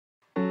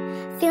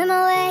Feeling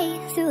my way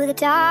through the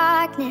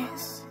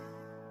darkness,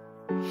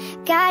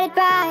 guided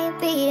by a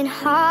beating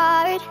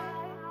heart.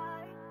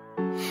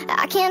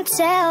 I can't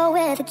tell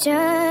where the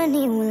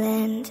journey will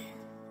end,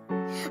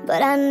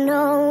 but I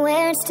know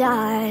where it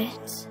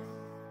starts.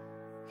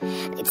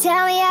 They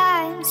tell me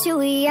I'm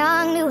too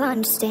young to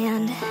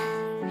understand.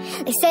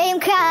 They say I'm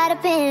caught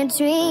up in a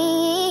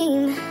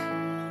dream.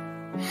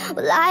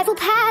 Well, life will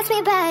pass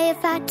me by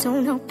if I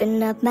don't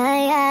open up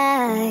my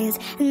eyes,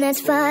 and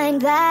that's fine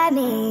by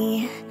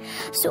me.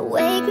 So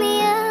wake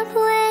me up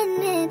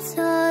when it's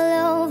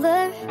all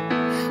over,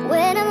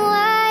 when I'm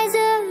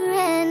wiser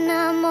and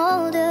I'm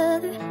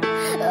older.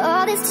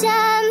 All this time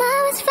I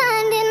was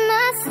finding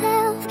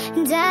myself,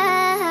 and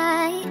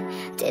I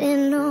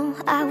didn't know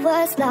I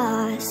was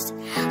lost.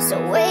 So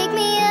wake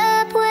me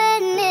up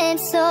when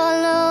it's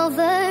all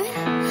over,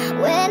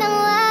 when I'm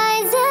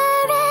wiser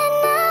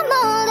and I'm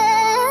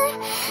older.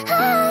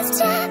 All this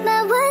time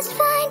I was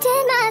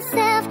finding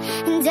myself,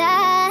 and I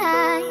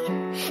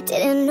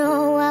didn't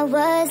know I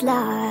was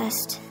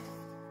lost.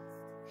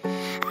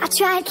 I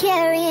tried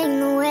carrying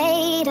the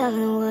weight of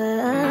the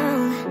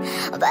world,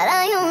 but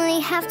I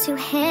only have two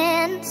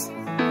hands.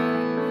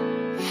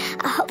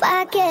 I hope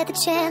I get the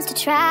chance to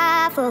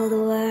travel the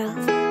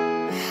world,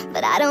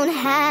 but I don't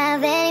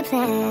have any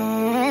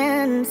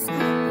plans.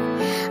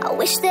 I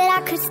wish that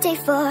I could stay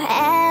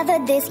forever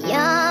this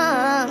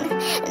young,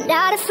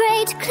 not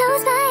afraid to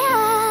close my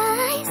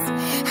eyes.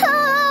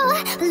 Oh,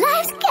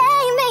 life's a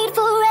game made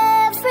for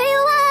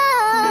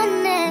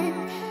everyone,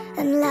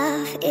 and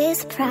love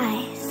is a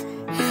prize.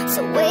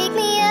 So wake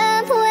me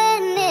up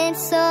when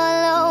it's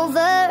all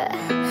over,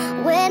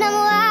 when I'm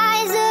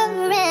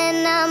wiser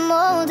and I'm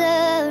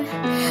older.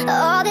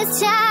 All this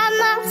time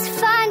I was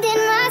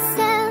finding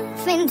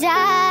myself, and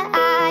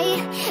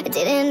I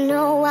didn't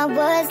know I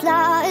was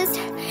lost.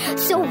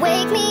 So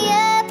wake me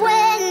up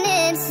when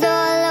it's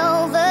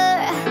all over,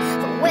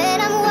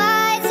 when I'm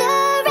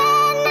wiser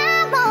and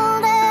I'm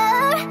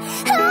older.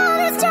 All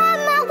this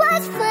time I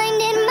was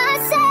finding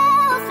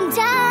myself, and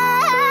I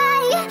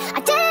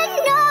didn't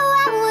know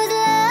I was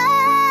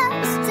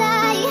lost.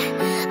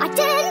 I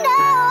didn't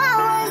know I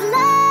was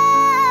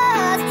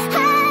lost.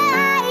 I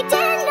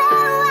didn't know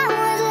I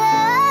was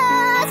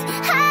lost.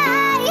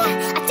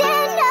 I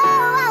didn't know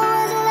I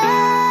was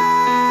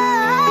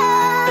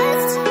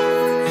lost.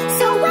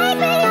 So wake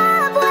me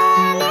up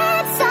when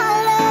it's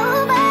all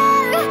over,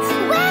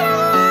 when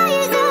I'm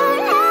wiser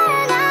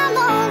and I'm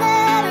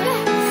older.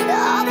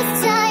 All this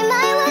time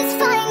I was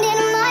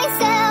finding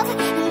myself,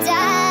 and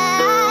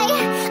I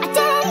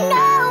didn't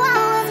know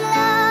I was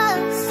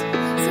lost.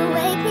 So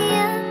wake me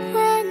up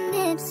when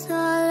it's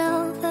all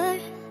over,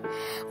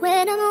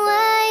 when I'm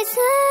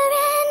wiser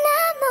and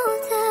I'm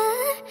older.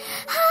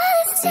 All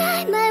this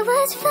time I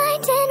was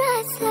finding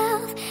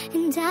myself,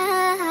 and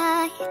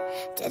I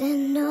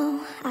didn't know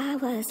I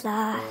was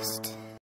lost.